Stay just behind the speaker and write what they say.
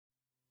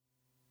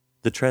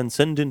The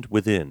Transcendent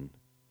Within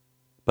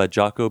by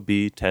Jocko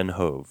B. Ten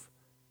Hove,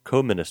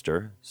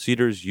 Co-Minister,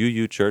 Cedars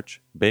UU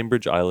Church,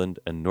 Bainbridge Island,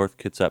 and North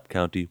Kitsap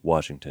County,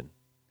 Washington.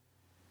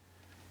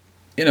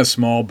 In a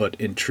small but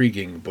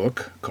intriguing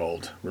book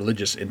called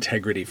Religious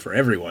Integrity for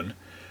Everyone,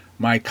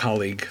 my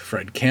colleague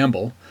Fred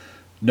Campbell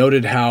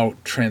noted how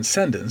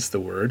transcendence, the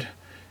word,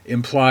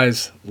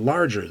 implies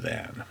larger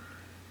than.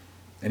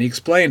 And he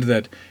explained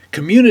that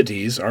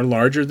communities are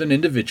larger than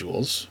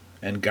individuals,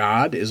 and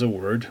God is a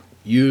word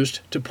used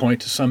to point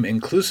to some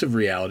inclusive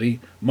reality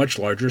much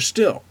larger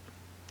still.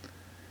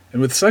 And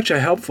with such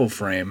a helpful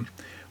frame,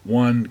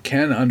 one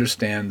can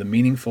understand the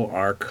meaningful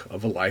arc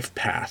of a life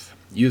path,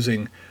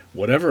 using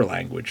whatever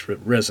language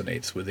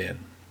resonates within.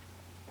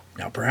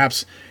 Now,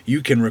 perhaps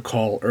you can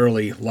recall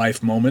early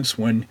life moments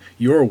when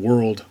your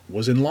world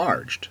was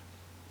enlarged.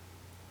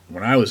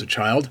 When I was a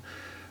child,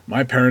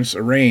 my parents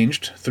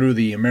arranged, through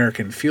the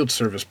American Field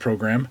Service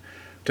program,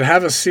 to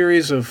have a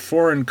series of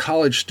foreign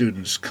college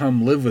students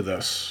come live with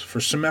us for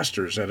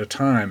semesters at a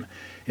time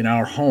in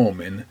our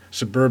home in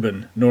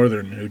suburban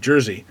northern New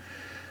Jersey.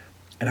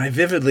 And I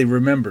vividly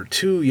remember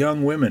 2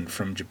 young women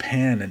from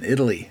Japan and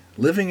Italy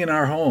living in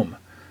our home,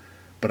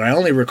 but I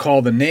only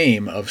recall the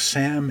name of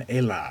Sam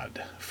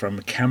Elad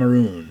from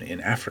Cameroon in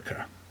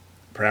Africa,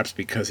 perhaps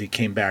because he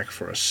came back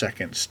for a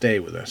second stay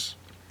with us.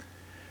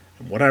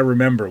 And what I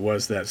remember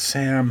was that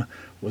Sam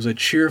was a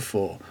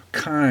cheerful,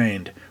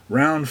 kind,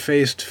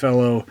 round-faced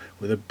fellow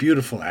with a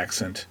beautiful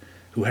accent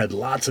who had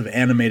lots of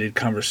animated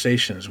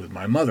conversations with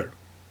my mother.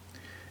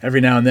 Every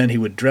now and then he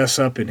would dress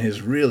up in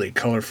his really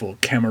colorful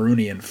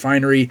Cameroonian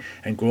finery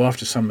and go off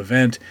to some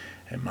event,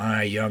 and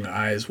my young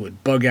eyes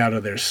would bug out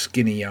of their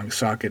skinny young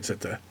sockets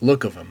at the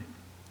look of him.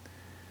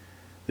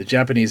 The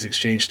Japanese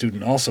exchange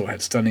student also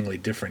had stunningly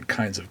different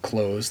kinds of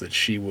clothes that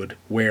she would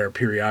wear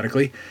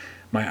periodically.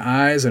 My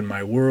eyes and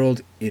my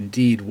world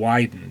indeed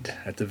widened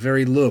at the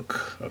very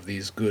look of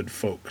these good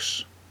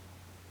folks.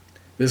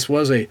 This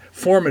was a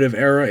formative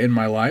era in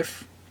my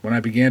life when I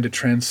began to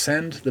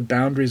transcend the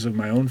boundaries of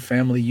my own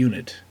family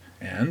unit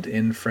and,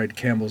 in Fred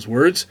Campbell's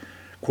words,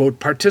 quote,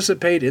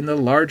 participate in the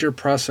larger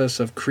process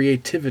of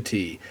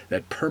creativity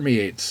that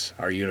permeates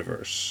our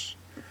universe.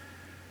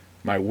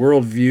 My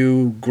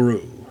worldview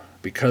grew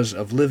because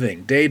of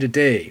living day to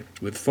day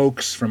with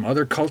folks from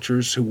other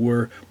cultures who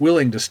were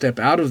willing to step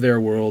out of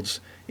their worlds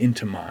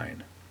into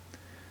mine.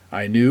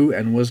 I knew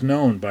and was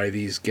known by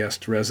these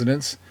guest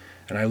residents,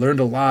 and I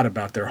learned a lot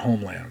about their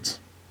homelands.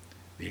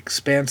 The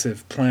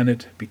expansive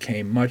planet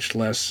became much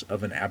less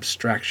of an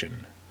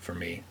abstraction for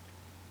me.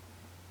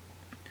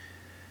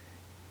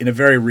 In a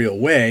very real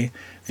way,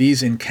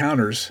 these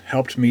encounters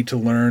helped me to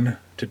learn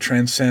to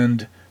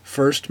transcend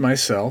first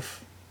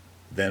myself,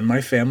 then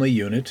my family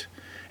unit,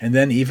 and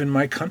then even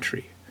my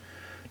country,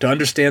 to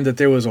understand that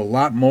there was a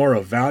lot more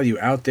of value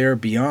out there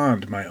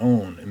beyond my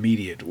own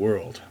immediate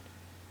world.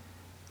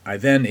 I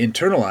then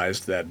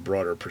internalized that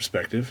broader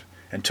perspective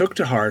and took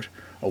to heart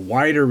a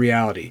wider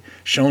reality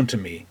shown to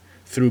me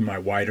through my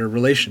wider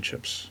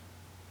relationships.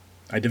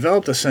 I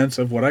developed a sense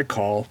of what I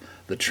call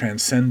the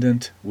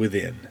transcendent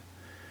within,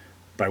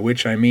 by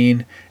which I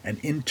mean an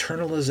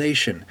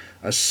internalization,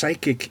 a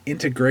psychic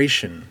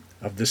integration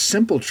of the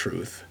simple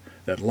truth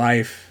that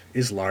life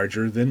is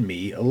larger than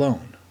me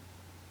alone.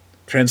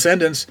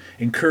 Transcendence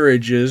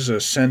encourages a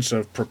sense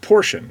of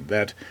proportion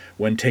that,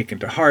 when taken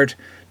to heart,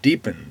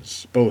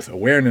 deepens both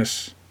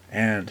awareness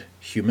and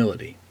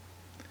humility.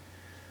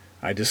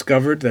 I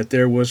discovered that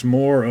there was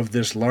more of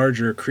this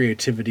larger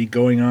creativity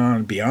going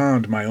on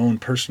beyond my own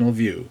personal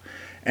view,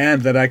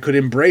 and that I could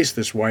embrace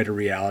this wider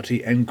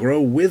reality and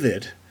grow with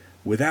it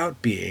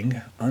without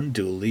being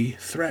unduly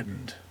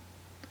threatened.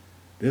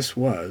 This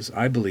was,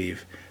 I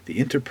believe, the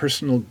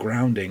interpersonal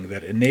grounding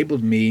that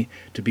enabled me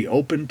to be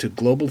open to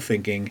global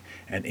thinking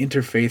and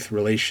interfaith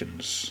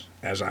relations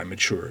as I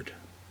matured.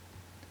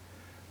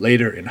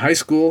 Later in high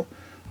school,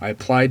 I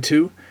applied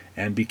to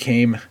and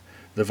became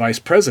the vice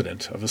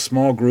president of a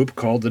small group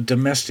called the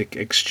Domestic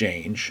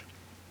Exchange,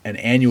 an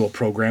annual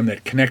program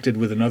that connected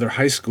with another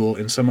high school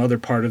in some other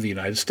part of the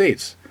United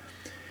States.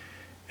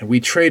 And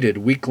we traded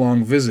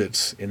week-long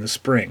visits in the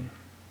spring.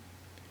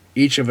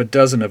 Each of a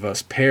dozen of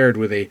us paired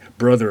with a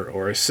brother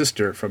or a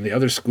sister from the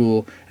other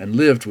school and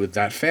lived with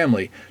that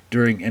family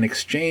during an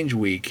exchange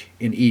week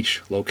in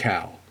each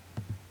locale.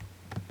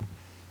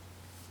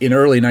 In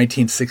early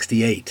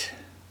 1968,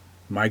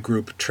 my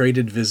group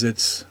traded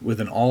visits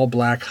with an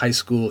all-black high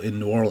school in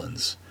New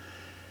Orleans,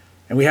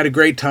 and we had a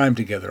great time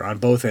together on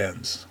both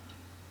ends.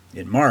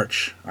 In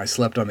March, I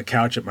slept on the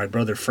couch at my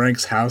brother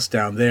Frank's house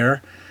down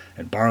there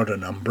and borrowed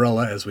an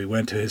umbrella as we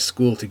went to his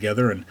school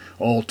together and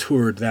all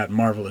toured that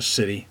marvelous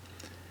city.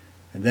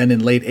 And then in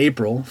late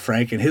April,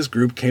 Frank and his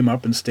group came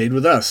up and stayed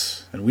with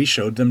us, and we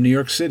showed them New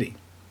York City.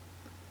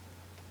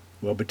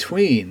 Well,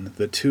 between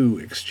the 2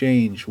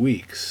 exchange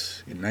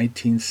weeks in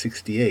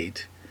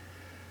 1968,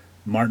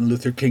 Martin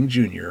Luther King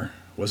Jr.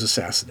 was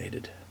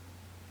assassinated.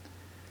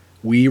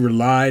 We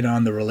relied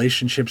on the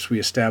relationships we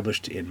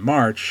established in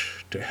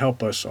March to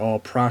help us all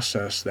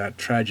process that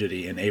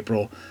tragedy in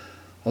April,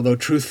 although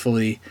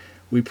truthfully,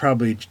 we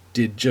probably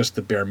did just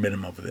the bare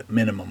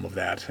minimum of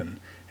that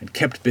and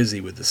kept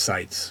busy with the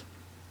sights.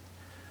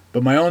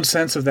 But my own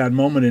sense of that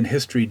moment in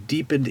history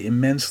deepened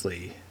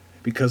immensely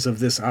because of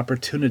this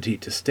opportunity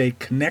to stay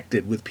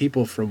connected with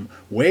people from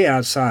way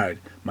outside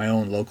my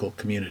own local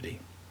community.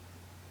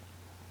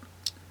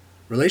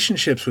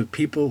 Relationships with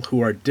people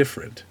who are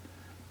different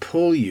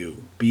pull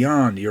you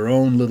beyond your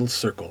own little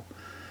circle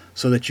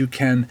so that you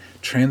can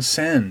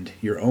transcend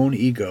your own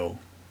ego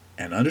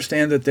and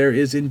understand that there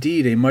is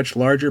indeed a much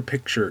larger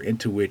picture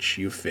into which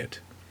you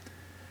fit.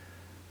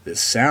 This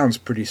sounds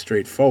pretty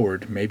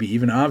straightforward, maybe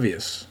even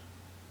obvious.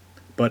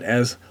 But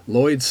as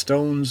Lloyd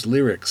Stone's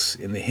lyrics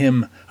in the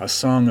hymn A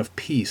Song of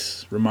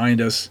Peace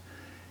remind us,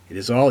 it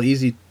is all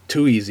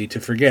too easy to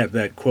forget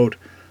that, quote,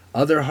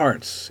 other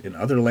hearts in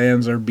other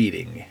lands are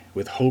beating,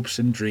 with hopes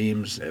and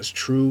dreams as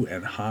true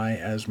and high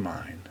as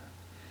mine.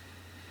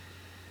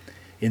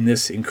 In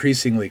this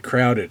increasingly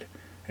crowded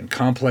and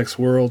complex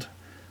world,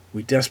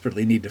 we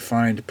desperately need to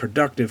find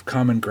productive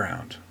common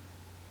ground.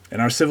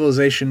 And our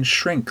civilization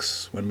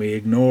shrinks when we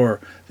ignore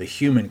the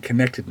human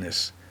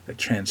connectedness that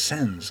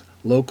transcends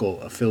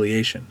local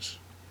affiliations.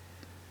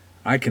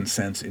 I can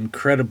sense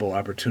incredible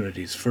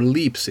opportunities for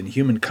leaps in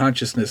human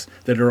consciousness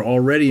that are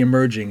already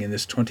emerging in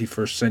this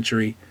 21st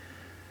century,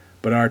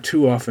 but our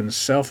too often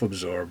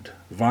self-absorbed,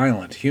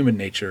 violent human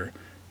nature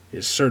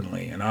is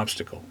certainly an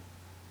obstacle.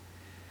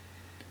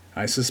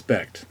 I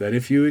suspect that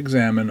if you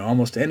examine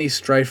almost any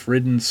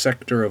strife-ridden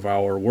sector of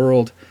our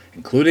world,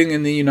 including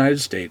in the United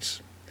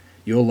States,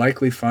 you'll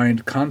likely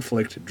find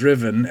conflict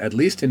driven, at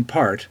least in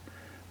part,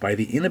 by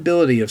the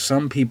inability of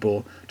some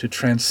people to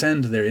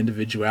transcend their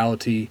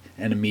individuality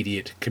and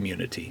immediate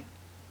community.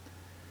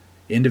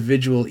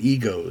 Individual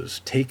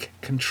egos take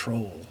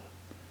control.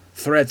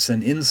 Threats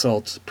and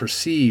insults,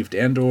 perceived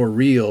and or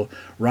real,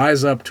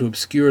 rise up to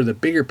obscure the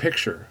bigger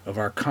picture of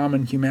our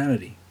common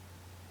humanity.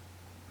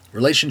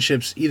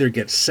 Relationships either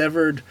get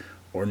severed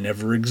or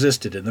never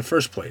existed in the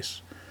first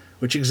place,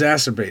 which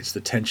exacerbates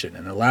the tension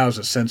and allows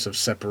a sense of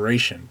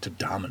separation to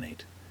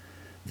dominate.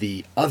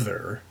 The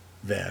other,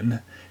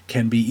 then,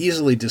 can be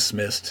easily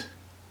dismissed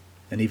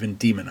and even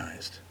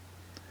demonized.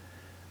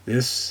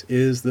 This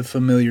is the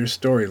familiar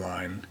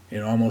storyline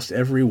in almost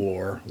every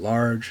war,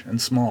 large and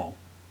small.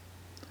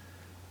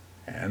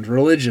 And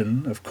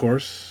religion, of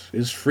course,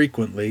 is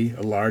frequently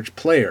a large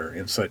player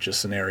in such a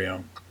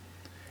scenario.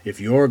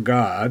 If your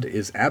God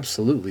is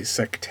absolutely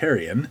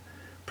sectarian,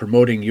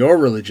 promoting your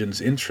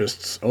religion's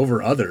interests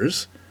over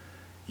others,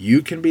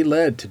 you can be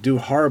led to do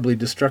horribly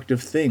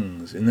destructive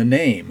things in the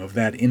name of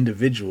that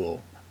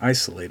individual,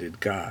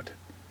 isolated God.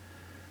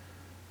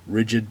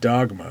 Rigid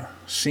dogma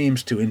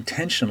seems to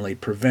intentionally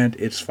prevent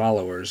its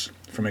followers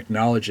from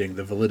acknowledging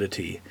the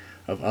validity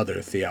of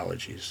other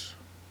theologies.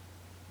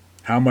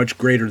 How much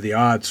greater the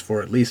odds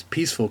for at least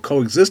peaceful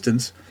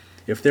coexistence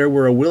if there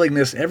were a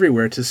willingness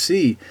everywhere to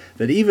see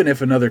that even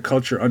if another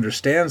culture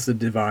understands the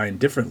divine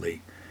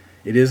differently,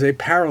 it is a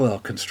parallel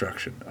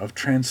construction of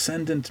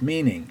transcendent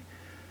meaning,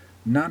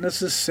 not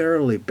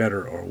necessarily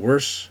better or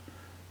worse,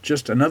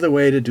 just another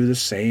way to do the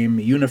same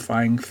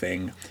unifying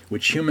thing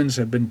which humans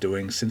have been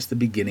doing since the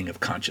beginning of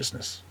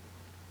consciousness.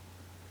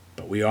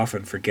 But we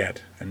often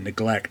forget and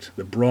neglect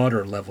the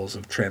broader levels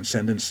of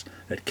transcendence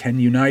that can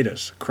unite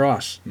us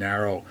across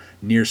narrow,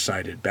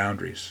 nearsighted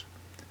boundaries.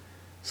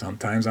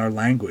 Sometimes our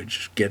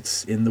language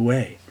gets in the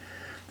way.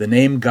 The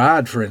name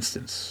God, for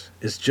instance,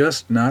 is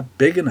just not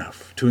big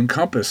enough to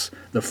encompass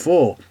the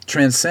full,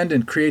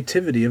 transcendent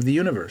creativity of the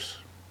universe.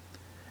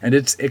 And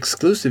its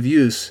exclusive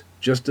use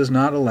just does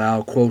not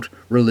allow, quote,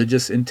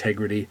 religious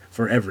integrity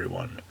for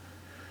everyone.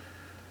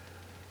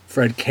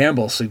 Fred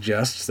Campbell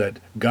suggests that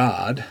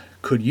God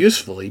could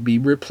usefully be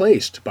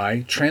replaced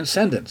by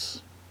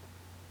transcendence.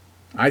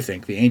 I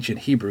think the ancient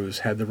Hebrews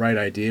had the right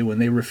idea when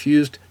they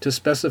refused to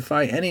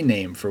specify any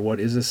name for what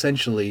is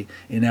essentially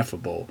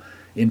ineffable,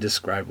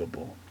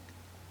 indescribable.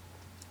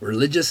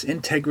 Religious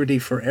integrity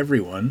for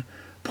everyone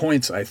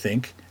points, I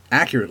think,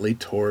 accurately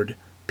toward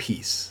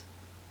peace.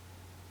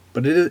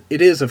 But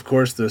it is, of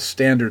course, the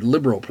standard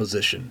liberal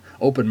position,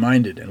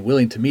 open-minded and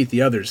willing to meet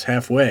the others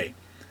halfway.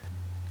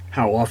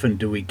 How often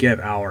do we get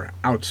our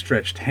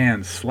outstretched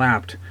hands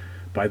slapped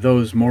by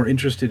those more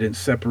interested in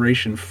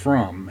separation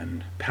from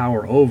and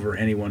power over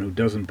anyone who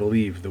doesn't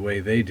believe the way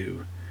they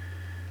do?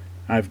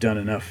 I've done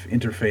enough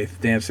interfaith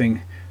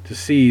dancing to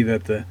see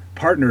that the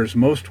partners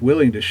most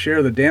willing to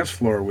share the dance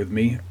floor with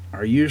me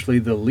are usually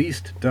the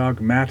least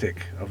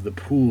dogmatic of the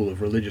pool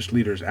of religious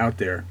leaders out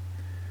there.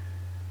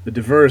 The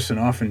diverse and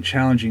often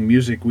challenging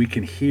music we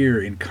can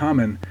hear in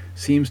common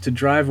seems to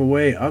drive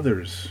away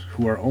others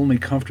who are only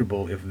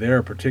comfortable if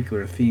their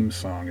particular theme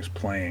song is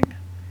playing.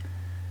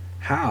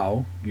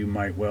 How, you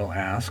might well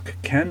ask,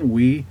 can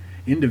we,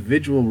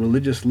 individual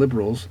religious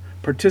liberals,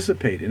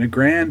 participate in a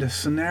grand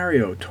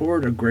scenario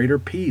toward a greater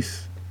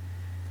peace?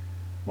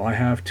 Well, I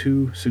have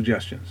two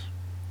suggestions.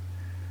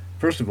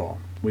 First of all,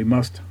 we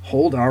must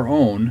hold our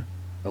own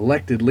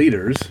elected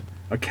leaders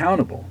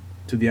accountable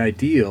to the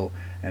ideal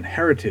and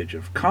heritage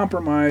of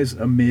compromise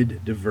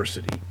amid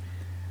diversity.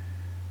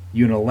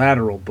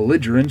 Unilateral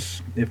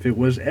belligerence, if it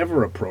was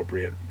ever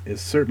appropriate,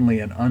 is certainly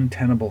an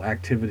untenable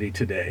activity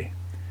today,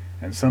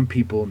 and some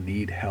people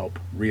need help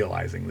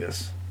realizing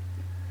this.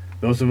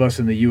 Those of us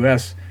in the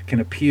U.S. can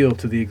appeal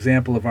to the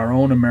example of our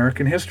own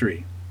American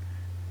history.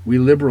 We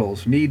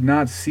liberals need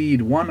not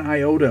cede one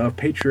iota of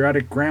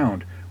patriotic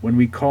ground when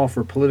we call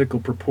for political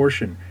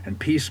proportion and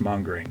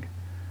peace-mongering.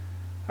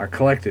 Our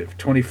collective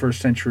 21st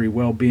century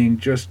well-being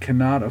just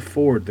cannot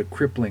afford the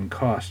crippling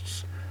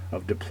costs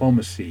of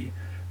diplomacy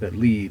that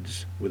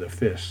leads with a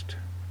fist.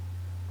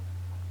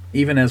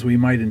 Even as we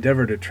might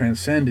endeavor to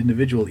transcend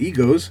individual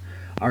egos,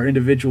 our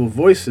individual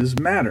voices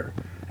matter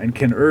and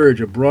can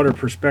urge a broader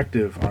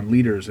perspective on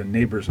leaders and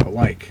neighbors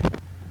alike.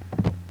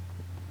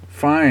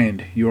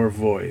 Find your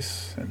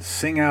voice and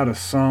sing out a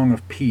song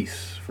of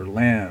peace for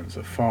lands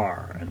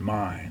afar and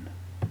mine.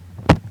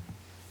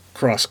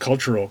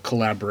 Cross-cultural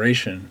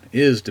collaboration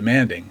is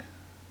demanding,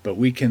 but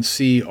we can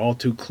see all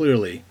too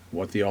clearly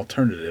what the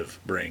alternative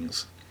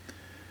brings.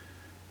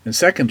 And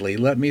secondly,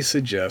 let me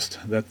suggest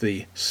that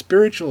the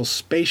spiritual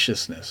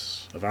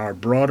spaciousness of our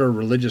broader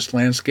religious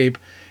landscape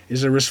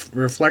is a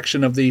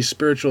reflection of the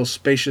spiritual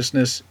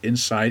spaciousness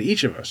inside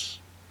each of us.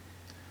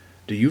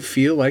 Do you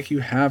feel like you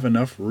have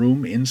enough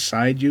room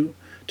inside you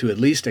to at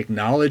least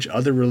acknowledge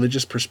other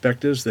religious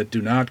perspectives that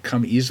do not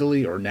come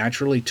easily or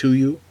naturally to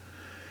you?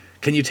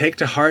 Can you take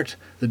to heart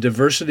the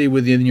diversity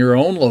within your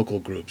own local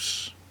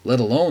groups, let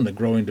alone the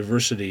growing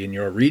diversity in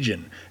your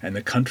region and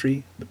the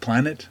country, the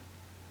planet?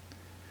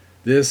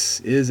 This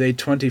is a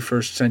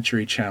 21st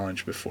century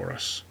challenge before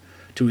us,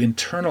 to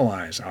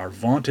internalize our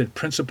vaunted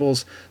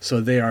principles so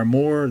they are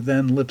more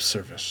than lip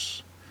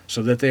service,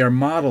 so that they are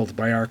modeled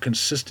by our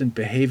consistent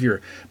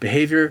behavior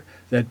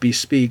that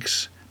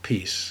bespeaks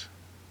peace.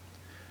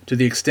 To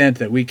the extent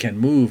that we can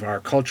move our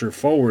culture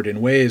forward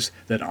in ways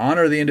that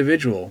honor the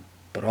individual,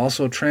 but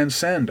also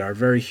transcend our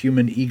very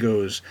human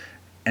egos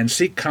and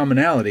seek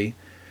commonality,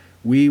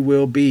 we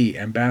will be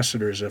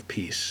ambassadors of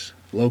peace,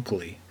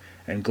 locally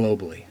and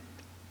globally.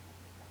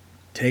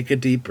 Take a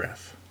deep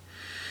breath.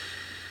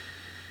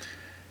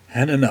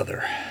 And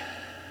another.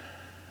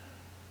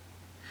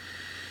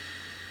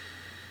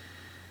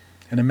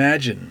 And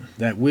imagine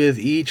that with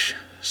each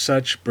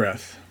such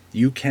breath,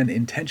 you can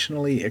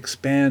intentionally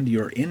expand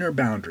your inner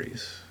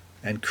boundaries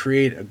and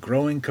create a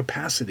growing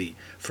capacity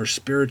for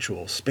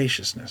spiritual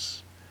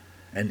spaciousness,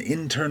 an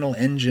internal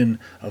engine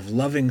of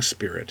loving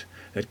spirit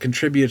that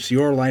contributes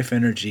your life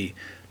energy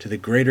to the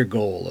greater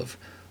goal of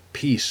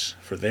peace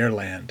for their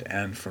land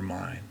and for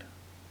mine.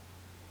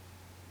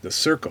 The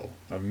circle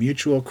of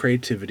mutual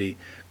creativity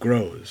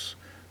grows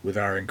with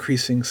our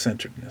increasing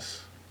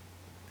centeredness.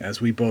 As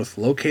we both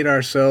locate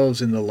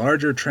ourselves in the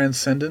larger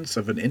transcendence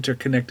of an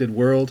interconnected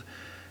world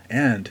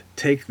and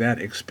take that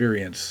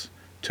experience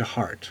to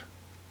heart.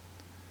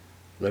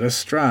 Let us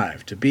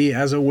strive to be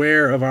as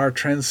aware of our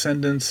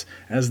transcendence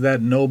as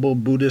that noble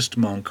Buddhist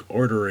monk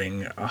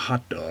ordering a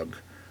hot dog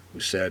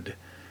who said,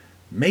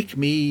 "Make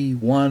me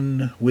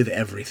one with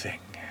everything."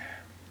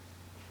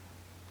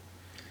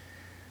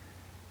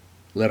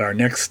 Let our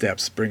next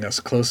steps bring us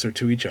closer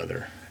to each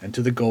other and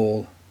to the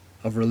goal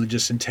of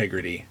religious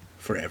integrity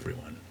for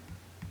everyone.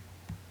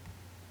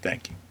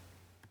 Thank you.